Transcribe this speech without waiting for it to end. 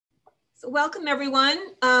So welcome everyone.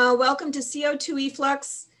 Welcome to CO2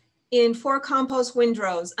 Efflux in 4 Compost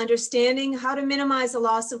Windrows, understanding how to minimize the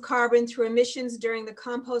loss of carbon through emissions during the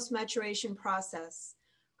compost maturation process.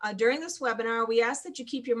 During this webinar, we ask that you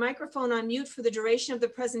keep your microphone on mute for the duration of the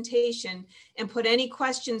presentation and put any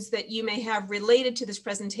questions that you may have related to this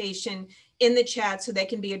presentation in the chat so they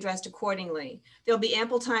can be addressed accordingly. There'll be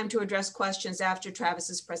ample time to address questions after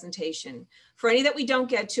Travis's presentation. For any that we don't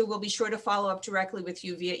get to, we'll be sure to follow up directly with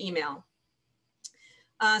you via email.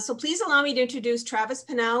 So please allow me to introduce Travis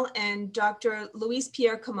Pennell and Dr.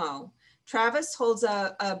 Louis-Piere Comeau. Travis holds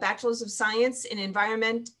a Bachelor's of Science in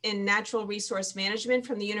Environment and Natural Resource Management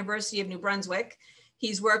from the University of New Brunswick.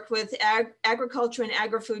 He's worked with Agriculture and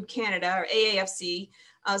Agri-Food Canada, or AAFC,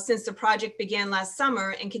 since the project began last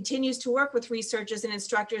summer and continues to work with researchers and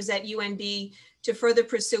instructors at UNB to further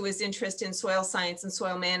pursue his interest in soil science and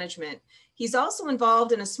soil management. He's also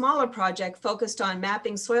involved in a smaller project focused on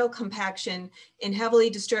mapping soil compaction in heavily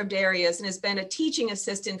disturbed areas and has been a teaching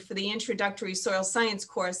assistant for the introductory soil science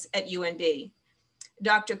course at UNB.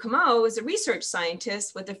 Dr. Comeau is a research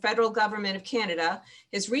scientist with the federal government of Canada.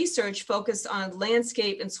 His research focused on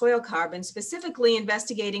landscape and soil carbon, specifically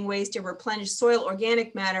investigating ways to replenish soil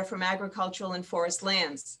organic matter from agricultural and forest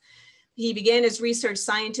lands. He began his research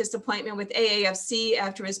scientist appointment with AAFC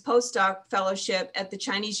after his postdoc fellowship at the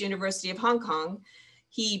Chinese University of Hong Kong.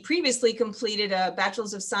 He previously completed a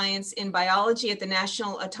Bachelor's of Science in Biology at the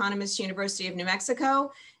National Autonomous University of New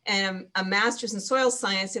Mexico and a Master's in Soil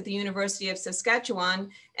Science at the University of Saskatchewan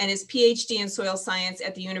and his PhD in Soil Science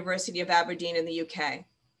at the University of Aberdeen in the UK,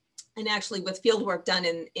 and actually with fieldwork done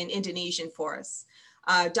in Indonesian forests.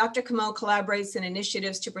 Dr. Comeau collaborates in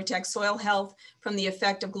initiatives to protect soil health from the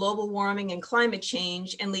effect of global warming and climate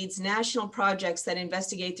change and leads national projects that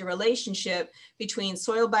investigate the relationship between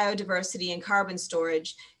soil biodiversity and carbon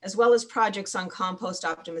storage, as well as projects on compost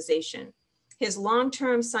optimization. His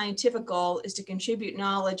long-term scientific goal is to contribute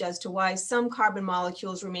knowledge as to why some carbon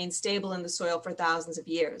molecules remain stable in the soil for thousands of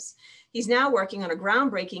years. He's now working on a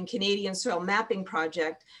groundbreaking Canadian soil mapping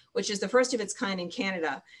project, which is the first of its kind in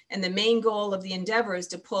Canada. And the main goal of the endeavor is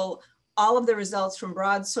to pull all of the results from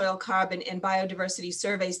broad soil carbon and biodiversity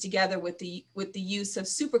surveys together with the use of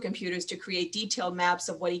supercomputers to create detailed maps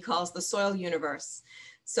of what he calls the soil universe.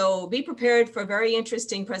 So be prepared for a very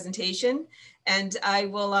interesting presentation. And I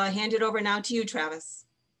will hand it over now to you, Travis.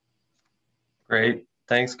 Great.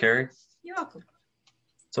 Thanks, Carrie. You're welcome.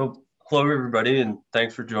 So hello, everybody, and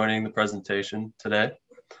thanks for joining the presentation today.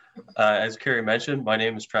 As Carrie mentioned, my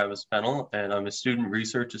name is Travis Pennell, and I'm a student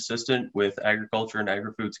research assistant with Agriculture and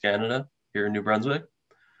Agri-Foods Canada here in New Brunswick.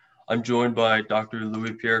 I'm joined by Dr.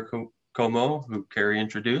 Louis-Piere Comeau, who Carrie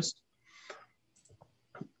introduced.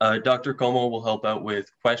 Dr. Comeau will help out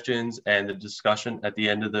with questions and the discussion at the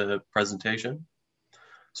end of the presentation.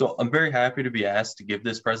 So I'm very happy to be asked to give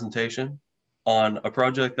this presentation on a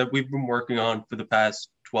project that we've been working on for the past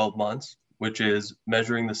 12 months, which is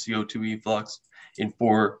measuring the CO2 efflux in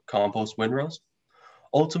 4 compost windrows.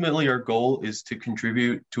 Ultimately, our goal is to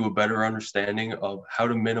contribute to a better understanding of how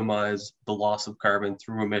to minimize the loss of carbon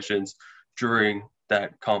through emissions during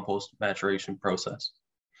that compost maturation process.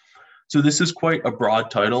 So this is quite a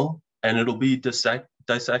broad title, and it'll be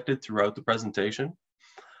dissected throughout the presentation.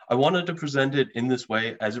 I wanted to present it in this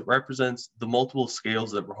way as it represents the multiple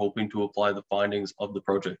scales that we're hoping to apply the findings of the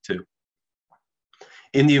project to.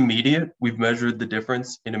 In the immediate, we've measured the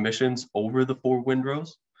difference in emissions over the 4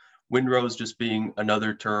 windrows, windrows just being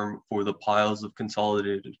another term for the piles of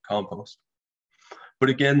consolidated compost. But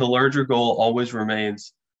again, the larger goal always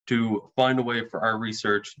remains to find a way for our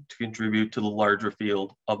research to contribute to the larger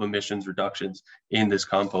field of emissions reductions in this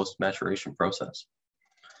compost maturation process.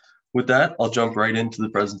 With that, I'll jump right into the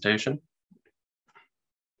presentation.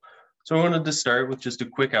 So I wanted to start with just a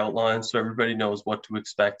quick outline so everybody knows what to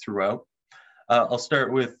expect throughout. I'll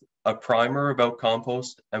start with a primer about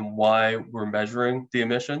compost and why we're measuring the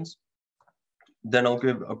emissions. Then I'll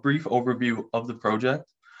give a brief overview of the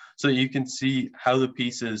project so that you can see how the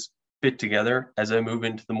pieces fit together as I move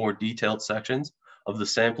into the more detailed sections of the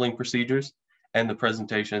sampling procedures and the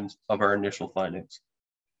presentations of our initial findings.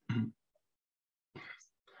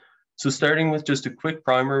 So starting with just a quick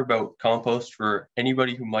primer about compost for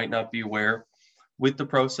anybody who might not be aware with the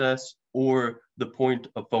process or the point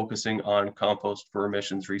of focusing on compost for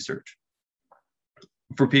emissions research.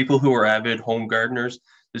 For people who are avid home gardeners,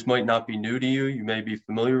 this might not be new to you. You may be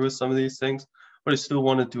familiar with some of these things, but I still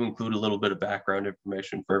wanted to include a little bit of background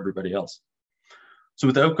information for everybody else. So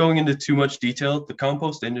without going into too much detail, the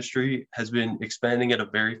compost industry has been expanding at a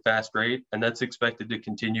very fast rate, and that's expected to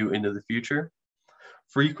continue into the future.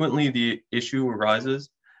 Frequently, the issue arises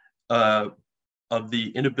of the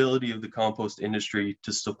inability of the compost industry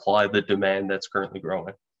to supply the demand that's currently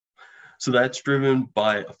growing. So that's driven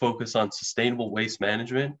by a focus on sustainable waste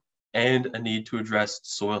management and a need to address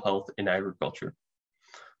soil health in agriculture.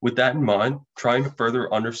 With that in mind, trying to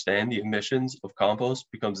further understand the emissions of compost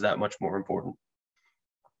becomes that much more important.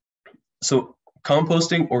 So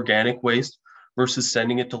composting organic waste versus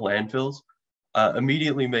sending it to landfills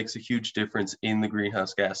immediately makes a huge difference in the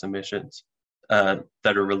greenhouse gas emissions that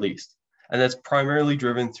are released. And that's primarily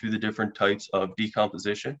driven through the different types of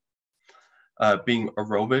decomposition, being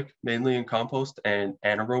aerobic mainly in compost and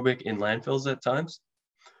anaerobic in landfills at times.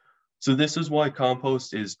 So this is why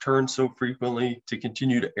compost is turned so frequently to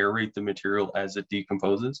continue to aerate the material as it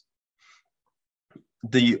decomposes.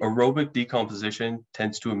 The aerobic decomposition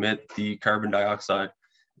tends to emit the carbon dioxide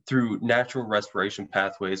through natural respiration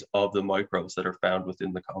pathways of the microbes that are found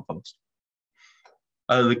within the compost.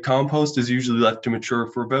 The compost is usually left to mature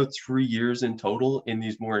for about 3 years in total in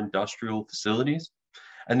these more industrial facilities,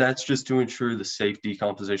 and that's just to ensure the safe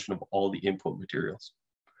decomposition of all the input materials.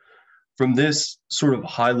 From this sort of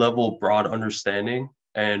high-level, broad understanding,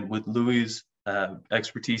 and with Louis'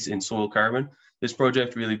 expertise in soil carbon, this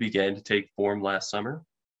project really began to take form last summer.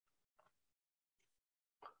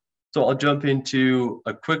 So I'll jump into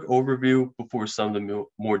a quick overview before some of the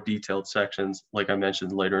more detailed sections, like I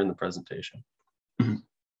mentioned later in the presentation.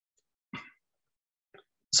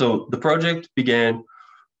 So the project began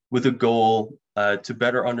with a goal to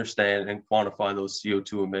better understand and quantify those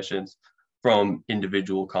CO2 emissions from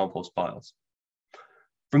individual compost piles.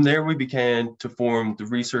 From there, we began to form the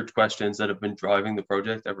research questions that have been driving the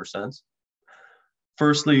project ever since.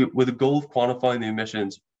 Firstly, with a goal of quantifying the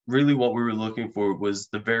emissions, really what we were looking for was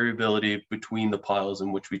the variability between the piles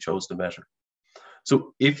in which we chose to measure.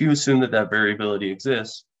 So if you assume that that variability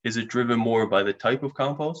exists, is it driven more by the type of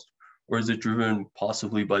compost, or is it driven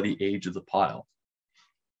possibly by the age of the pile?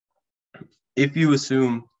 If you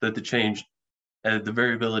assume that the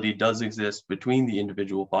variability does exist between the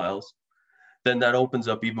individual piles, then that opens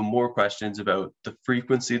up even more questions about the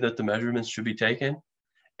frequency that the measurements should be taken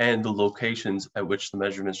and the locations at which the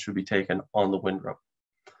measurements should be taken on the windrow.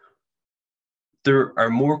 There are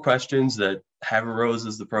more questions that have arose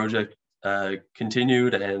as the project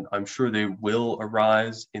continued, and I'm sure they will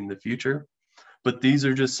arise in the future, but these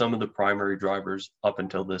are just some of the primary drivers up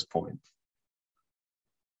until this point.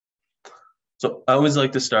 So I always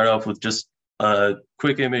like to start off with just a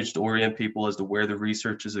quick image to orient people as to where the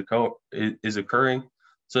research is occurring,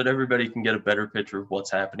 so that everybody can get a better picture of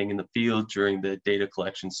what's happening in the field during the data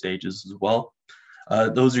collection stages as well.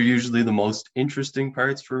 Those are usually the most interesting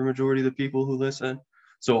parts for a majority of the people who listen.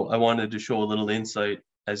 So I wanted to show a little insight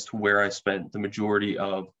as to where I spent the majority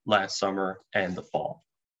of last summer and the fall.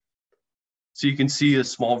 So you can see a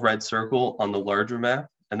small red circle on the larger map,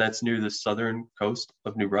 and that's near the southern coast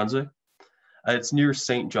of New Brunswick. It's near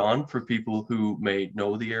St. John for people who may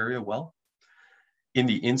know the area well. In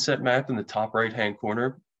the inset map in the top right-hand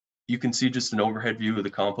corner, you can see just an overhead view of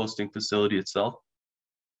the composting facility itself.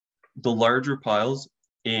 The larger piles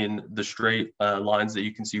in the straight lines that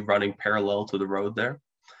you can see running parallel to the road there,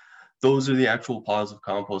 those are the actual piles of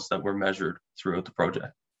compost that were measured throughout the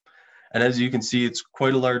project. And as you can see, it's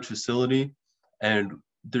quite a large facility, and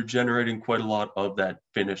they're generating quite a lot of that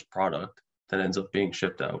finished product that ends up being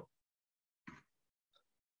shipped out.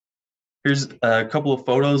 Here's a couple of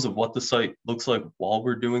photos of what the site looks like while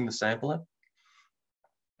we're doing the sampling.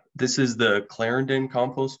 This is the Clarendon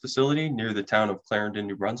compost facility near the town of Clarendon,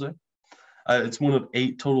 New Brunswick. It's one of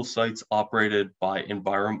 8 total sites operated by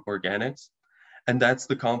Envirom Organics, and that's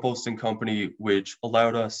the composting company which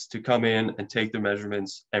allowed us to come in and take the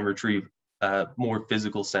measurements and retrieve more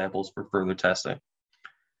physical samples for further testing.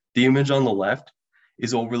 The image on the left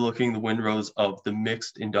is overlooking the windrows of the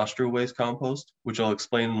mixed industrial waste compost, which I'll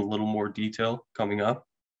explain in a little more detail coming up.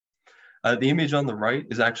 The image on the right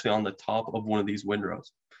is actually on the top of one of these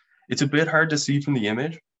windrows. It's a bit hard to see from the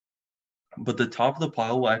image, but the top of the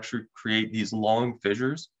pile will actually create these long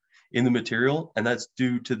fissures in the material, and that's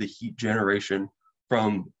due to the heat generation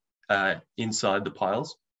from inside the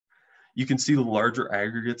piles. You can see the larger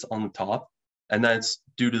aggregates on the top, and that's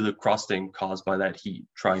due to the crusting caused by that heat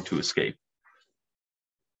trying to escape.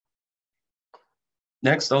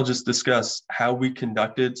 Next, I'll just discuss how we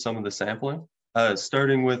conducted some of the sampling,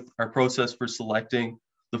 starting with our process for selecting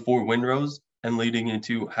the 4 windrows and leading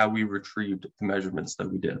into how we retrieved the measurements that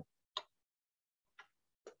we did.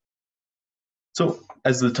 So,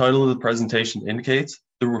 as the title of the presentation indicates,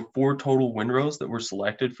 there were 4 total windrows that were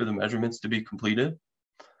selected for the measurements to be completed.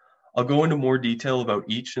 I'll go into more detail about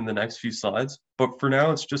each in the next few slides, but for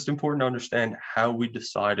now, it's just important to understand how we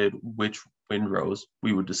decided which windrows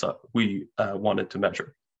we wanted to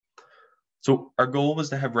measure. So our goal was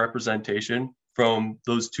to have representation from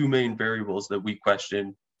those two main variables that we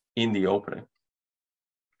questioned in the opening.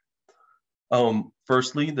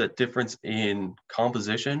 Firstly, the difference in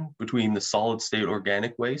composition between the solid state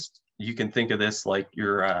organic waste, you can think of this like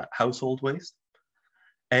your household waste,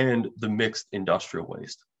 and the mixed industrial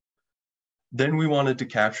waste. Then we wanted to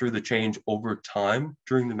capture the change over time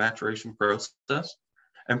during the maturation process.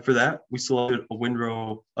 And for that, we selected a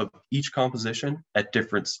windrow of each composition at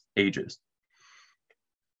different ages.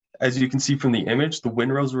 As you can see from the image, the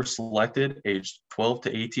windrows were selected aged 12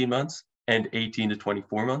 to 18 months and 18 to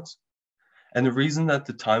 24 months. And the reason that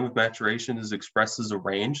the time of maturation is expressed as a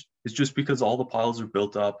range is just because all the piles are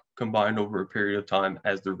built up, combined over a period of time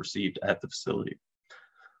as they're received at the facility.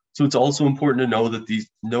 So it's also important to know that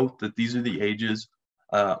these are the ages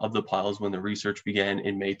of the piles when the research began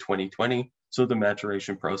in May 2020, so the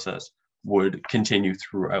maturation process would continue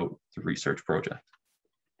throughout the research project.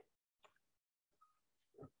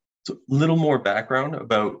 So a little more background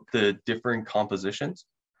about the differing compositions.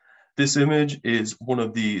 This image is one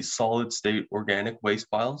of the solid state organic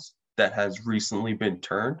waste piles that has recently been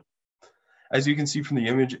turned. As you can see from the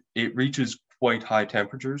image, it reaches quite high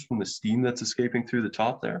temperatures from the steam that's escaping through the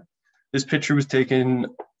top there. This picture was taken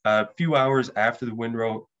a few hours after the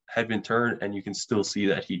windrow had been turned, and you can still see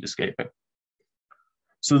that heat escaping.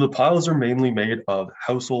 So the piles are mainly made of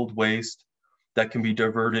household waste that can be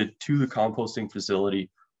diverted to the composting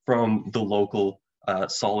facility from the local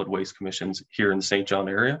solid waste commissions here in the St. John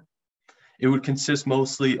area. It would consist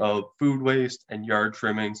mostly of food waste and yard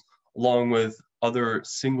trimmings, along with other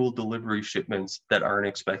single delivery shipments that aren't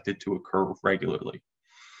expected to occur regularly.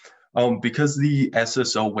 Because the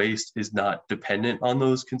SSO waste is not dependent on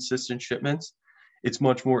those consistent shipments, it's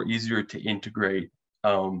much more easier to integrate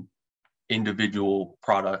individual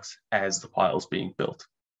products as the pile is being built.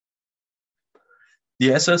 The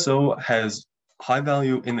SSO has high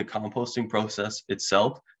value in the composting process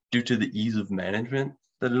itself due to the ease of management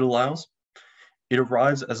that it allows. It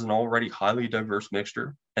arrives as an already highly diverse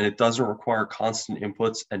mixture, and it doesn't require constant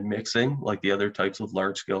inputs and mixing like the other types of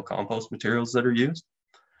large-scale compost materials that are used.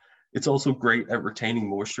 It's also great at retaining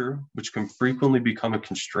moisture, which can frequently become a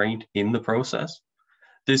constraint in the process.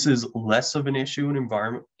 This is less of an issue in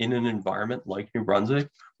an environment like New Brunswick,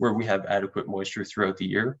 where we have adequate moisture throughout the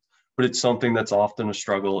year, but it's something that's often a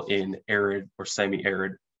struggle in arid or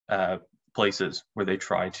semi-arid places where they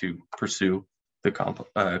try to pursue the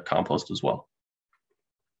compost as well.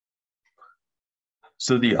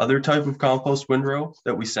 So the other type of compost windrow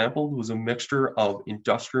that we sampled was a mixture of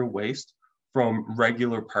industrial waste from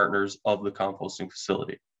regular partners of the composting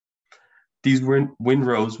facility. These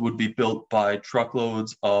windrows would be built by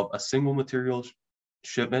truckloads of a single material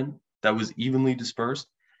shipment that was evenly dispersed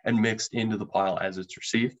and mixed into the pile as it's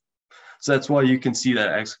received. So that's why you can see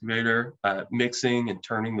that excavator mixing and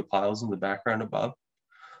turning the piles in the background above.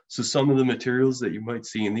 So some of the materials that you might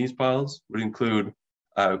see in these piles would include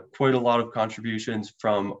quite a lot of contributions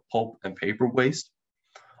from pulp and paper waste.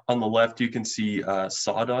 On the left, you can see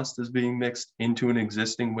sawdust is being mixed into an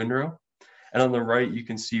existing windrow. And on the right, you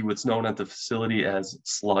can see what's known at the facility as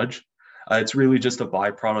sludge. It's really just a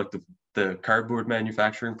byproduct of the cardboard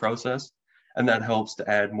manufacturing process, and that helps to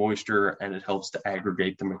add moisture and it helps to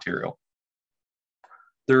aggregate the material.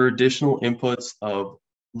 There are additional inputs of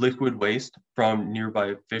liquid waste from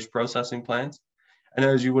nearby fish processing plants. And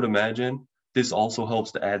as you would imagine, this also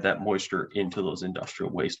helps to add that moisture into those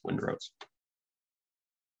industrial waste windrows.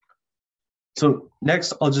 So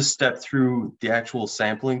next, I'll just step through the actual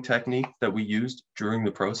sampling technique that we used during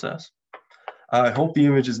the process. I hope the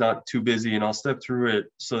image is not too busy, and I'll step through it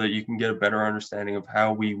so that you can get a better understanding of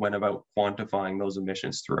how we went about quantifying those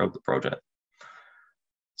emissions throughout the project.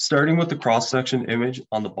 Starting with the cross-section image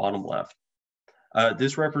on the bottom left.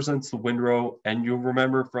 This represents the windrow, and you'll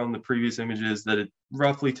remember from the previous images that it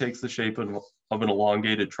roughly takes the shape of an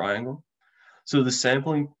elongated triangle. So the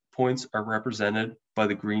sampling points are represented by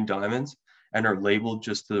the green diamonds and are labeled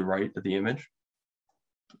just to the right of the image.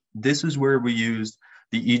 This is where we used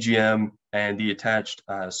the EGM and the attached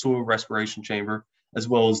soil respiration chamber, as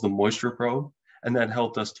well as the moisture probe, and that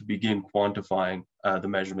helped us to begin quantifying the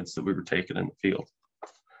measurements that we were taking in the field.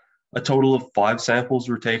 A total of 5 samples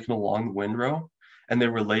were taken along the windrow, and they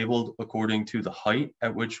were labeled according to the height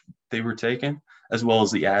at which they were taken, as well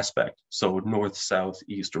as the aspect, so north, south,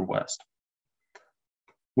 east, or west.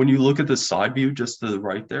 When you look at the side view just to the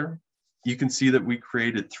right there, you can see that we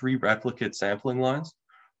created 3 replicate sampling lines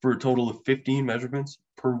for a total of 15 measurements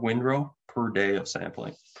per windrow per day of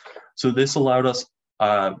sampling. So this allowed us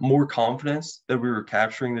more confidence that we were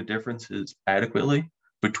capturing the differences adequately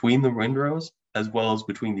between the windrows, as well as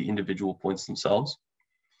between the individual points themselves.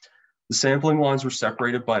 The sampling lines were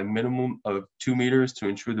separated by a minimum of 2 meters to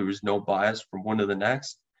ensure there was no bias from one to the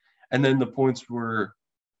next. And then the points were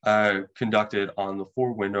conducted on the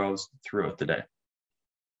 4 windrows throughout the day.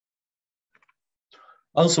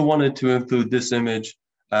 I also wanted to include this image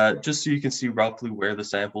just so you can see roughly where the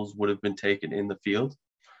samples would have been taken in the field.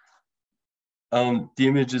 The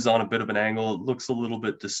image is on a bit of an angle. It looks a little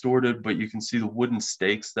bit distorted, but you can see the wooden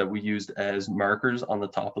stakes that we used as markers on the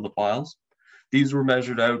top of the piles. These were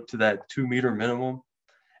measured out to that 2 meter minimum,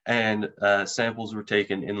 and samples were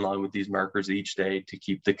taken in line with these markers each day to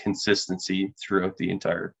keep the consistency throughout the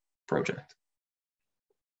entire project.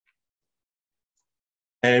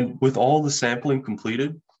 And with all the sampling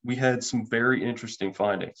completed, we had some very interesting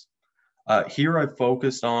findings. Here I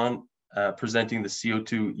focused on presenting the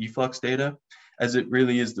CO2 efflux data, as it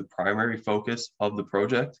really is the primary focus of the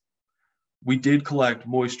project. We did collect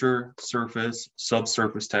moisture, surface,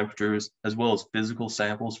 subsurface temperatures, as well as physical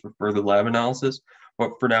samples for further lab analysis,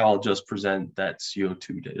 but for now I'll just present that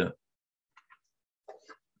CO2 data.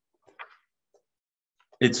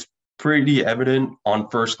 It's pretty evident on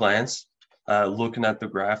first glance, looking at the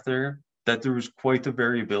graph there, that there was quite the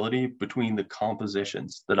variability between the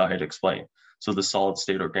compositions that I had explained. So the solid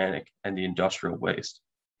state organic and the industrial waste.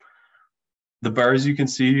 The bars you can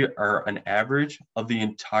see are an average of the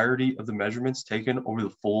entirety of the measurements taken over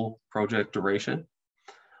the full project duration.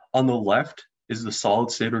 On the left is the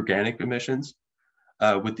solid state organic emissions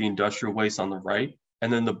with the industrial waste on the right.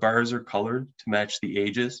 And then the bars are colored to match the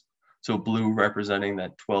ages. So blue representing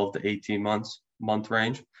that 12 to 18 month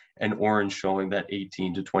range, and orange showing that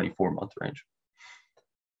 18 to 24 month range.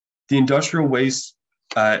 The industrial waste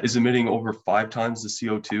is emitting over 5 times the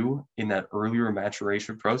CO2 in that earlier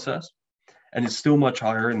maturation process, and it's still much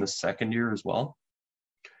higher in the second year as well.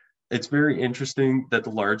 It's very interesting that the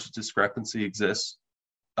large discrepancy exists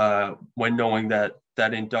when knowing that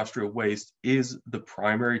that industrial waste is the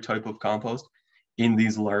primary type of compost in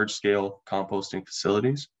these large-scale composting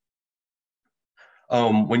facilities.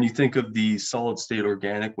 When you think of the solid state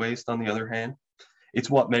organic waste, on the other hand, it's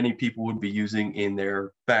what many people would be using in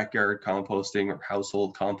their backyard composting or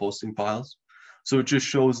household composting piles. So it just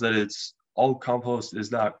shows that it's all compost is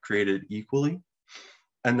not created equally,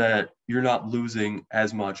 and that you're not losing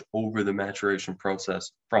as much over the maturation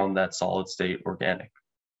process from that solid state organic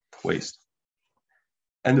waste.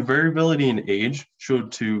 And the variability in age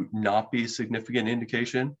showed to not be a significant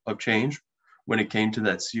indication of change when it came to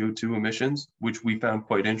that CO2 emissions, which we found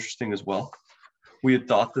quite interesting as well. We had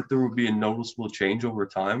thought that there would be a noticeable change over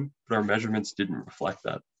time, but our measurements didn't reflect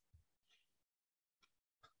that.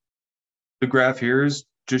 The graph here is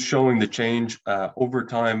just showing the change over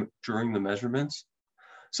time during the measurements.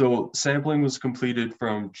 So sampling was completed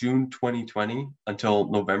from June 2020 until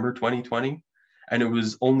November 2020, and it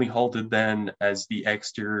was only halted then as the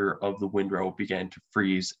exterior of the windrow began to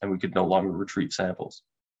freeze and we could no longer retrieve samples.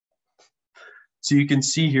 So you can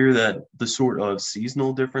see here that the sort of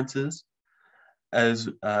seasonal differences as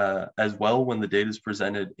well when the data is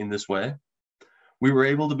presented in this way. We were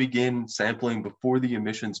able to begin sampling before the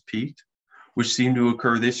emissions peaked, which seemed to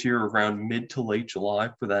occur this year around mid to late July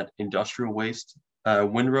for that industrial waste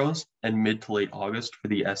windrows and mid to late August for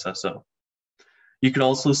the SSO. You can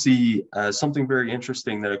also see something very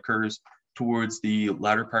interesting that occurs towards the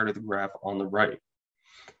latter part of the graph on the right.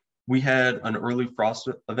 We had an early frost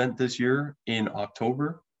event this year in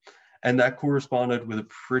October, and that corresponded with a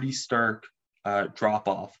pretty stark drop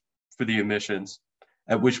off for the emissions,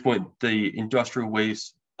 at which point the industrial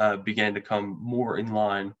waste began to come more in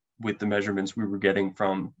line with the measurements we were getting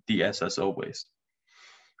from the SSO waste.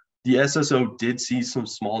 The SSO did see some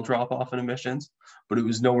small drop off in emissions, but it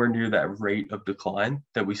was nowhere near that rate of decline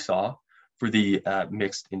that we saw for the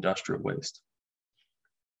mixed industrial waste.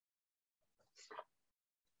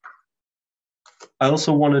 I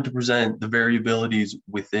also wanted to present the variabilities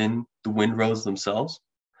within the windrows themselves.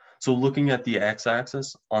 So looking at the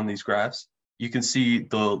x-axis on these graphs, you can see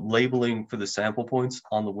the labeling for the sample points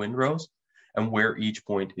on the windrows and where each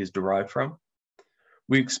point is derived from.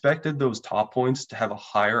 We expected those top points to have a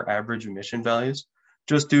higher average emission values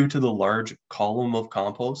just due to the large column of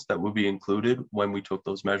compost that would be included when we took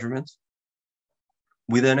those measurements.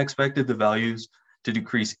 We then expected the values to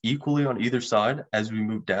decrease equally on either side as we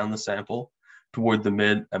moved down the sample toward the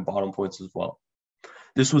mid and bottom points as well.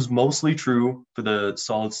 This was mostly true for the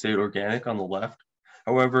solid state organic on the left.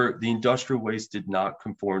 However, the industrial waste did not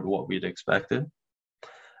conform to what we had expected.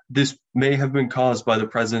 This may have been caused by the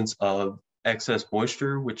presence of excess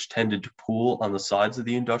moisture, which tended to pool on the sides of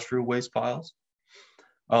the industrial waste piles.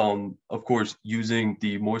 Of course, using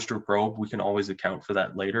the moisture probe, we can always account for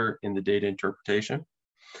that later in the data interpretation.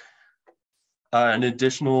 An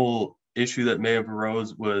additional issue that may have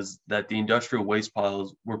arose was that the industrial waste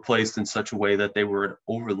piles were placed in such a way that they were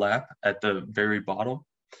overlap at the very bottom.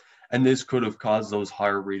 And this could have caused those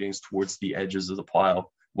higher readings towards the edges of the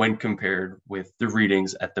pile when compared with the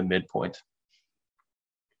readings at the midpoint.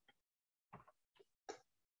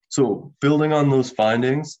 So building on those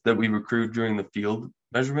findings that we accrued during the field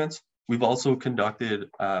measurements, we've also conducted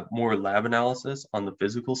more lab analysis on the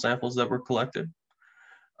physical samples that were collected.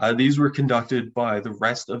 These were conducted by the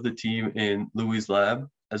rest of the team in Louis' lab,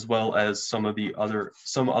 as well as some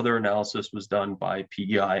other analysis was done by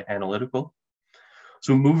PEI Analytical.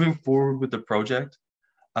 So moving forward with the project,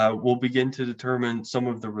 we'll begin to determine some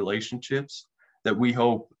of the relationships that we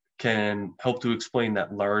hope can help to explain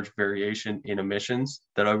that large variation in emissions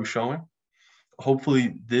that I was showing.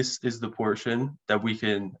 Hopefully this is the portion that we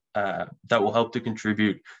can, that will help to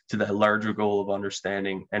contribute to that larger goal of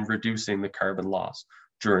understanding and reducing the carbon loss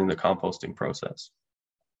during the composting process.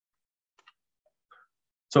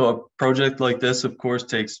 So a project like this, of course,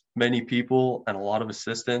 takes many people and a lot of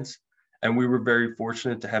assistance. And we were very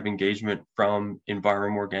fortunate to have engagement from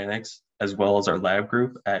Envirom Organics, as well as our lab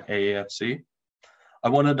group at AAFC. I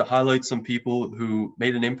wanted to highlight some people who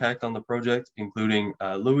made an impact on the project, including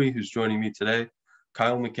Louis, who's joining me today,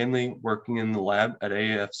 Kyle McKinley, working in the lab at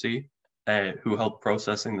AAFC, who helped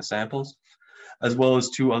processing the samples, as well as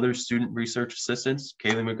two other student research assistants,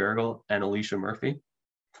 Kaylee McGargle and Alicia Murphy.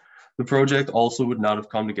 The project also would not have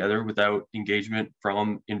come together without engagement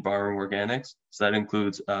from Envirom Organics. So that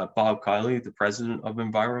includes Bob Kiley, the president of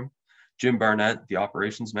Envirom, Jim Barnett, the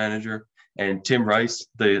operations manager, and Tim Rice,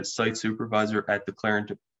 the site supervisor at the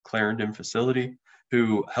Clarendon facility,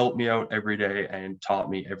 who helped me out every day and taught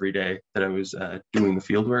me every day that I was doing the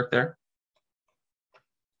field work there.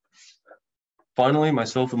 Finally,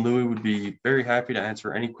 myself and Louis would be very happy to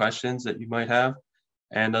answer any questions that you might have.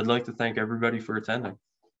 And I'd like to thank everybody for attending.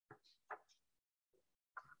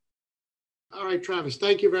 All right, Travis,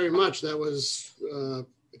 thank you very much. That was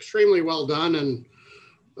extremely well done and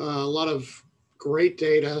a lot of great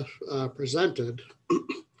data presented.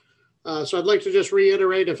 So I'd like to just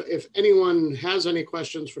reiterate, if anyone has any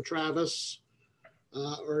questions for Travis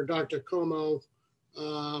or Dr. Comeau,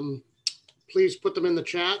 please put them in the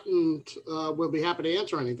chat and we'll be happy to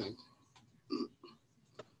answer anything.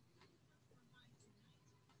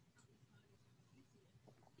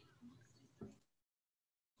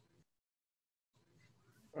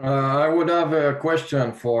 I would have a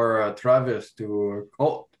question for Travis to,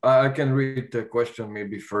 I can read the question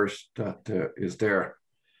maybe first that is there.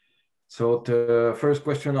 So the first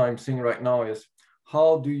question I'm seeing right now is,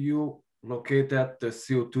 how do you locate that the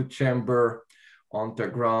CO2 chamber on the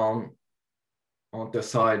ground, on the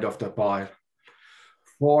side of the pile?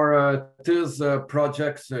 For this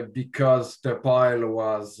project, because the pile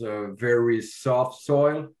was very soft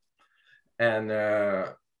soil and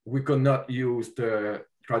we could not use the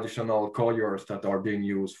traditional colliers that are being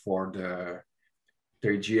used for the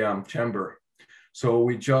AGM chamber. So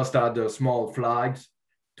we just had the small flags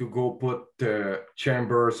to go put the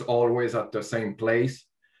chambers always at the same place,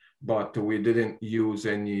 but we didn't use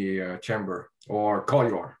any chamber or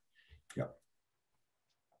collier. Yeah.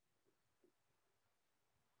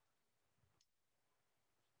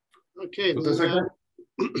 Okay.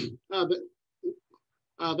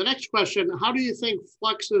 The next question, how do you think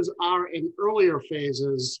fluxes are in earlier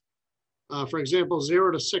phases, for example,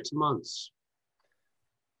 0 to 6 months?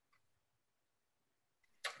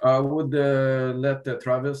 I would let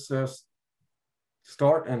Travis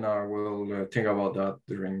start, and I will think about that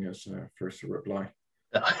during his first reply.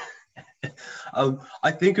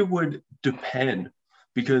 I think it would depend,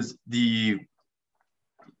 because the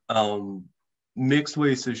mixed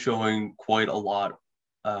waste is showing quite a lot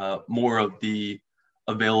more of the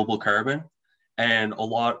available carbon, and a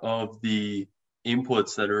lot of the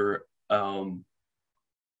inputs that are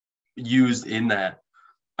used in that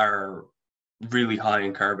are really high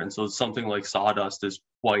in carbon. So something like sawdust is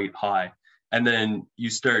quite high, and then you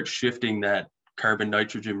start shifting that carbon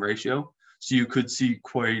nitrogen ratio, so you could see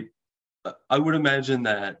quite, I would imagine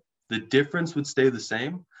that the difference would stay the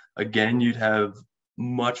same. Again, you'd have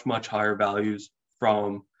much higher values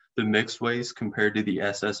from the mixed waste compared to the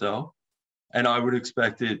SSO. And I would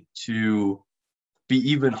expect it to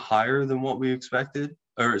be even higher than what we expected,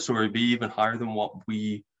 or sorry, be even higher than what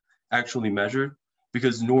we actually measured,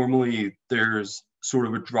 because normally there's sort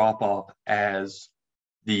of a drop off as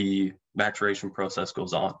the maturation process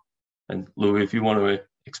goes on. And Louis, if you want to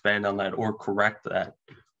expand on that or correct that,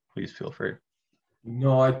 please feel free.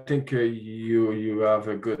 No, I think you have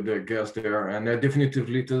a good guess there, and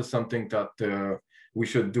definitively this is something that we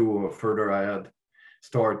should do further ahead.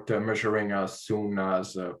 Start measuring as soon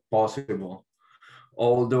as possible.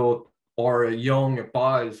 Although our young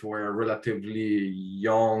piles were relatively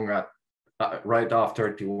young right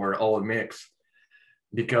after they were all mixed,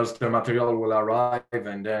 because the material will arrive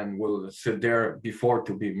and then will sit there before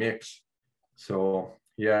to be mixed. So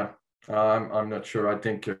yeah. I'm not sure. I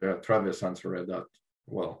think Travis answered that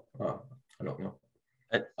well. I don't know.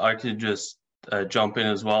 I could just jump in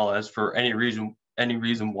as well. As for any reason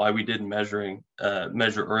why we didn't measure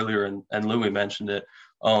earlier, and Louis mentioned it,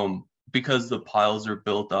 because the piles are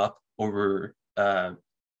built up over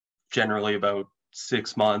generally about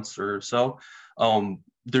 6 months or so.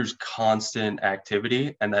 There's constant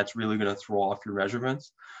activity, and that's really going to throw off your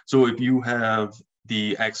measurements. So if you have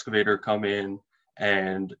the excavator come in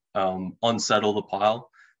and unsettle the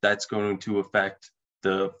pile, that's going to affect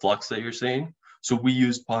the flux that you're seeing. So we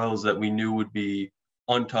used piles that we knew would be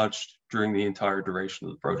untouched during the entire duration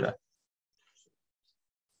of the project.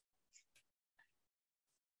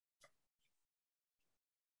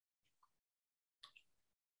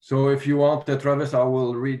 So if you want, Travis, I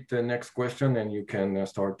will read the next question and you can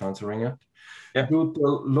start answering it. Yeah. Do the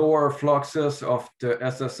lower fluxes of the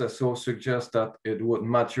SSSO suggest that it would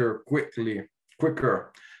mature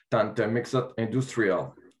quicker than the mixed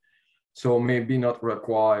industrial? So maybe not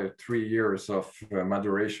require 3 years of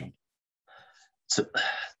maturation. So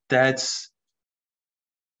that's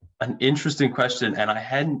an interesting question, and I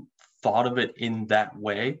hadn't thought of it in that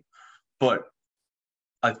way, but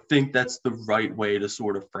I think that's the right way to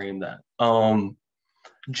sort of frame that.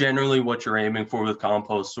 Generally what you're aiming for with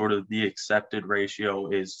compost, sort of the accepted ratio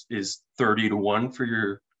is 30-to-1 for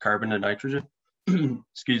your carbon to nitrogen.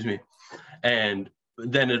 Excuse me. And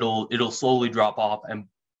then it'll slowly drop off, and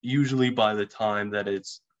usually by the time that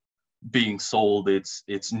it's being sold,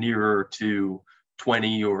 it's nearer to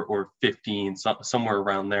 20 or 15, somewhere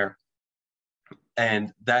around there.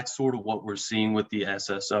 And that's sort of what we're seeing with the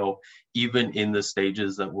SSO, even in the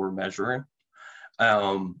stages that we're measuring.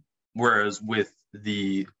 Whereas with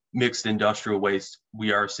the mixed industrial waste,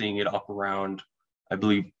 we are seeing it up around, I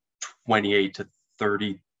believe, 28 to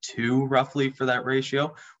 32 roughly for that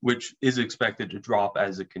ratio, which is expected to drop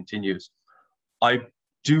as it continues. I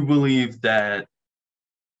do believe that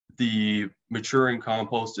the maturing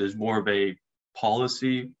compost is more of a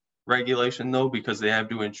policy regulation, though, because they have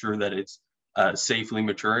to ensure that it's safely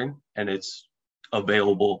maturing and it's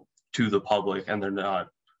available to the public, and they're not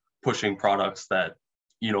pushing products that,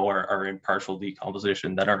 you know, are in partial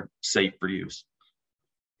decomposition that aren't safe for use.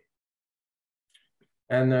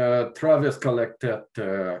 And Travis collected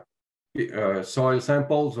soil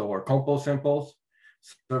samples or compost samples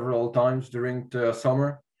several times during the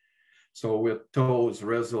summer. So with those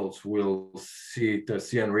results, we'll see the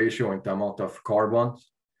CN ratio and the amount of carbon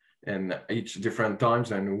in each different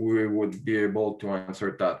times, and we would be able to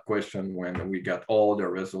answer that question when we get all the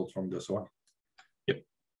results from the soil. Yep.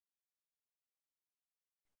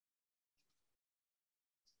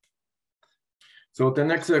 So the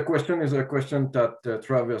next question is a question that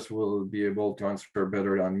Travis will be able to answer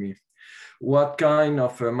better than me. What kind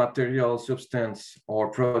of material, substance,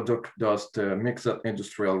 or product does the mixed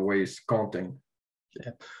industrial waste contain?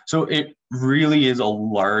 Yeah. So it really is a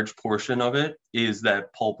large portion of it is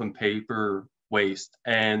that pulp and paper waste.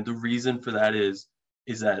 And the reason for that is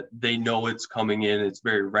that they know it's coming in, it's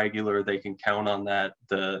very regular, they can count on that.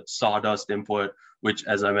 The sawdust input, which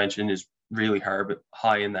as I mentioned is really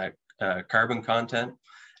high in that carbon content,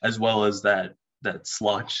 as well as that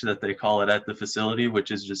sludge that they call it at the facility,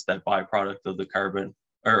 which is just that byproduct of the carbon,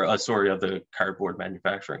 or of the cardboard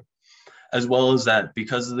manufacturing. As well as that,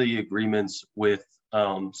 because of the agreements with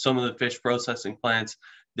some of the fish processing plants,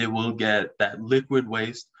 they will get that liquid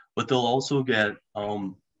waste, but they'll also get,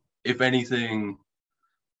 if anything,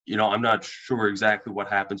 you know, I'm not sure exactly what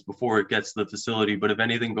happens before it gets to the facility, but if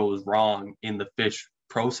anything goes wrong in the fish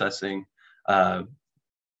processing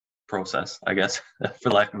process, I guess,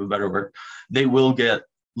 for lack of a better word, they will get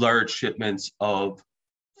large shipments of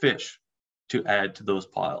fish to add to those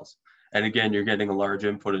piles. And again, you're getting a large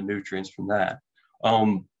input of nutrients from that.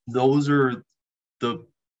 Those are the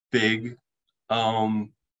big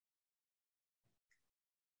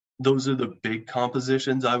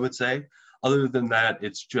compositions, I would say. Other than that,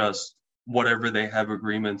 it's just whatever they have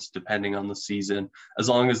agreements depending on the season, as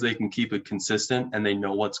long as they can keep it consistent and they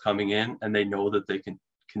know what's coming in and they know that they can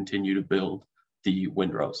continue to build the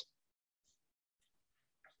windrows.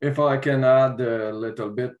 If I can add a little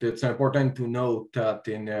bit, it's important to note that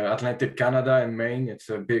in Atlantic Canada and Maine, it's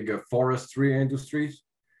a big forestry industries.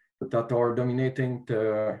 that are dominating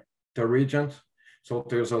the regions. So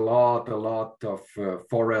there's a lot of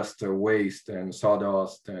forest waste and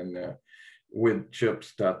sawdust and wood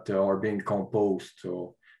chips that are being composed.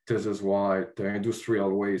 So this is why the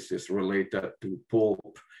industrial waste is related to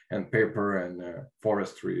pulp and paper and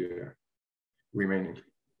forestry remaining.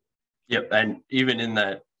 Yep, and even in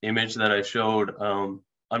that image that I showed, I'm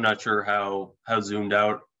not sure how zoomed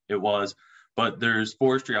out it was, but there's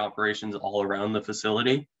forestry operations all around the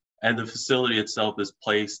facility, and the facility itself is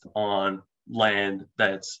placed on land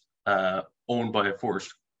that's owned by a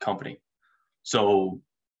forest company. So,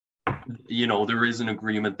 you know, there is an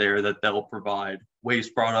agreement there that they'll provide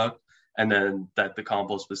waste product, and then that the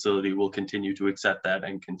compost facility will continue to accept that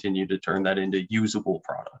and continue to turn that into usable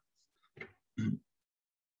product.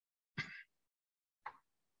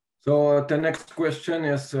 So the next question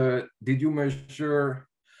is, did you measure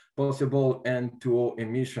possible N2O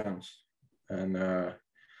emissions? And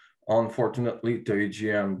unfortunately, the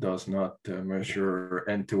EGM does not measure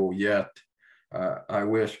N2O yet. I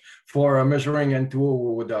wish. For measuring N2O,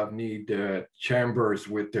 we would have need chambers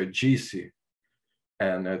with the GC.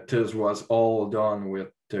 And this was all done with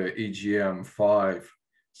the EGM5.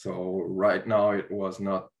 So right now it was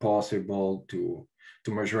not possible to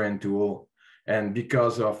measure N2O. And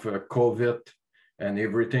because of COVID and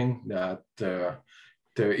everything, that the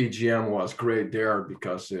EGM was great there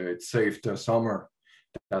because it saved the summer.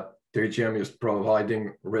 That the EGM is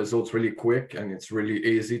providing results really quick, and it's really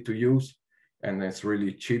easy to use, and it's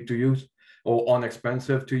really cheap to use or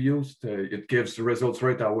inexpensive to use. It gives results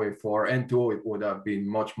right away. For N2O, it would have been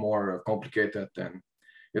much more complicated, and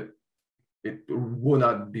it would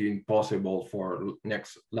not be possible for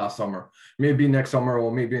last summer. Maybe next summer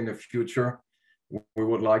or maybe in the future, we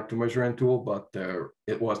would like to measure N2O, but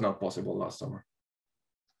it was not possible last summer.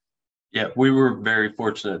 Yeah, we were very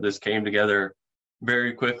fortunate. This came together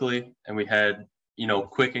very quickly, and we had, you know,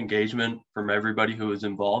 quick engagement from everybody who was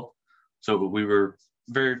involved. So we were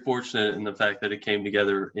very fortunate in the fact that it came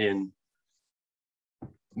together in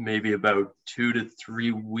maybe about 2 to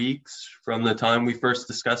 3 weeks from the time we first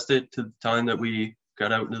discussed it to the time that we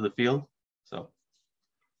got out into the field. So.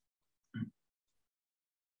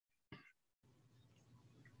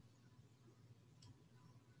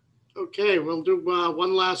 Okay, we'll do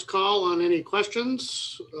one last call on any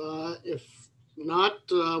questions. If not,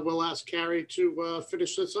 we'll ask Carrie to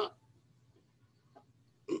finish this up.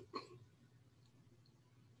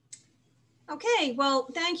 Okay, well,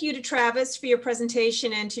 thank you to Travis for your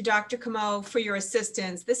presentation and to Dr. Comeau for your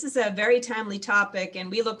assistance. This is a very timely topic, and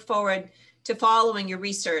we look forward to following your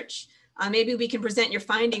research. Maybe we can present your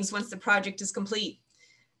findings once the project is complete.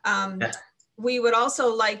 Yeah. We would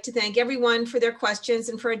also like to thank everyone for their questions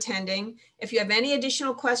and for attending. If you have any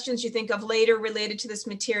additional questions you think of later related to this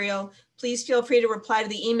material, please feel free to reply to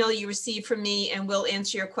the email you received from me, and we'll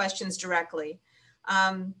answer your questions directly.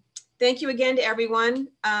 Thank you again to everyone.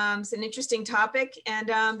 It's an interesting topic, and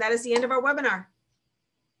that is the end of our webinar.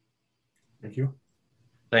 Thank you.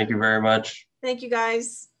 Thank you very much. Thank you,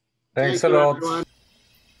 guys. Thanks a lot. Everyone.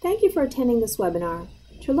 Thank you for attending this webinar.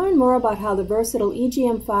 To learn more about how the versatile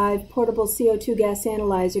EGM5 portable CO2 gas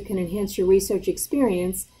analyzer can enhance your research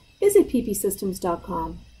experience, visit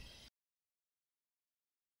ppsystems.com.